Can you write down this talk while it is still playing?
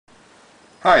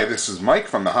Hi, this is Mike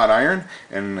from the Hot Iron,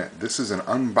 and this is an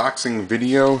unboxing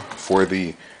video for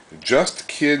the Just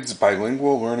Kidz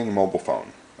Bilingual Learning Mobile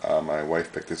Phone. My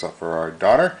wife picked this up for our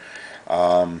daughter.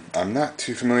 I'm not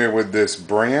too familiar with this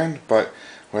brand, but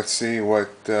let's see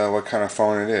what kind of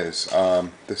phone it is.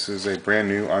 This is a brand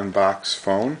new unboxed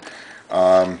phone.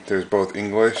 There's both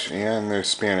English and there's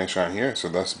Spanish on here, so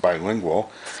that's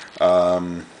bilingual.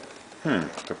 The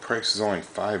price is only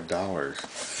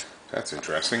 $5. That's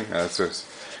interesting.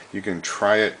 You can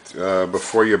try it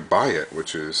before you buy it,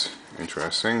 which is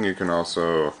interesting. You can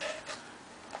also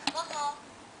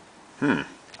it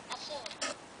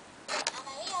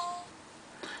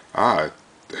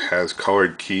has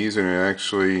colored keys, and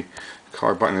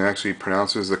color button, it actually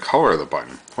pronounces the color of the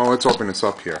button. Well, let's open this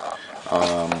up here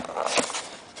and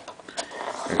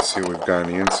see what we've got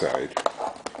on the inside.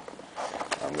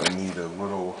 I'm going to need a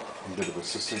bit of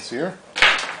assistance here.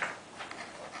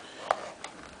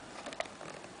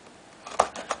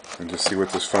 And just see what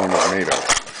this phone is made of.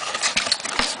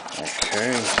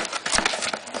 Okay.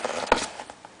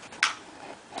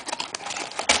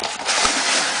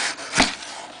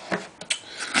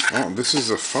 Oh, this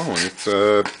is a phone.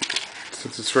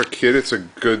 Since it's for a kid, it's a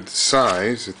good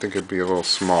size. I think it'd be a little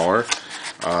smaller.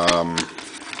 Got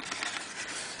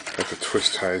the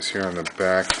twist ties here on the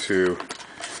back to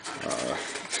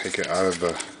take it out of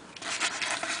the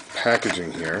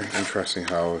packaging here. Interesting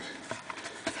how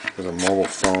there's a mobile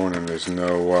phone and there's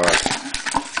no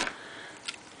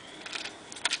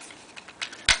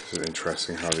this is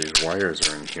interesting how these wires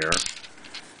are in here.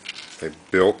 They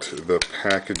built the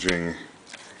packaging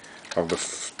of the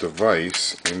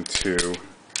device into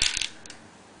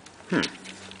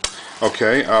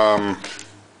okay,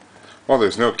 well,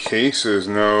 there's no case, there's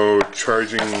no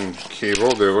charging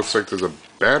cable. There looks like there's a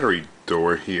battery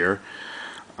door here.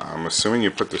 I'm assuming you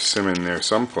put the SIM in there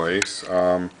someplace.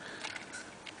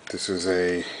 This is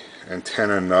a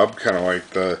antenna nub, kind of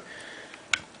like the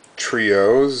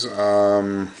Trios.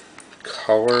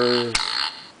 Colors,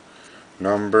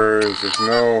 numbers, there's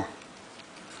no...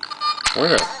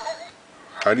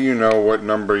 How do you know what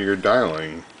number you're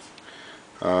dialing?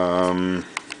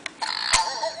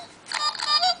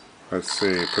 Let's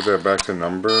see, put that back to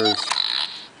numbers.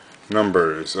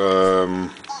 Numbers,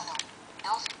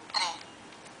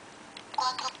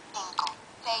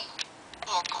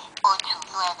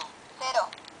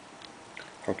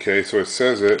 okay, so it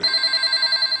says it.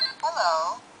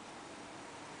 Hello.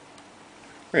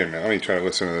 Wait a minute, let me try to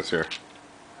listen to this here.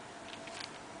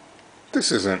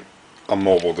 This isn't a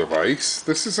mobile device.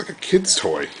 This is like a kid's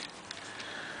toy.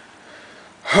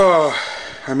 I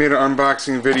made an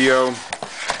unboxing video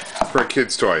for a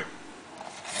kid's toy.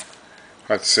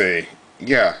 Let's see.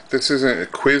 Yeah, this isn't a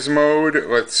quiz mode.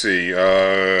 Let's see.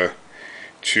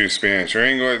 Choose Spanish or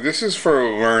English. This is for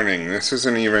learning. This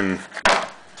isn't even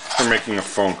for making a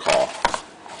phone call.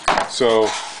 So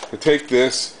to take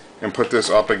this and put this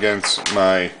up against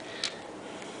my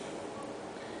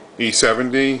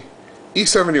E70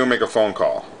 will make a phone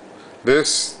call.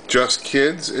 This Just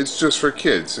Kidz, it's just for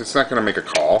kids. It's not going to make a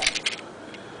call.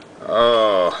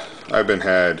 Oh, I've been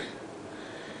had.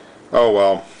 Oh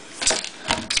well.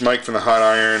 It's Mike from the Hot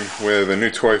Iron with a new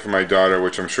toy for my daughter,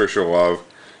 which I'm sure she'll love.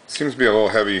 Seems to be a little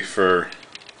heavy for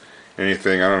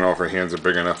anything. I don't know if her hands are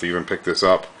big enough to even pick this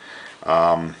up.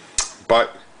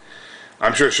 But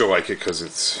I'm sure she'll like it because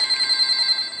it's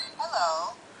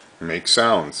makes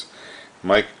sounds.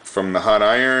 Mike from the Hot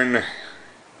Iron.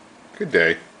 Good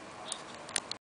day.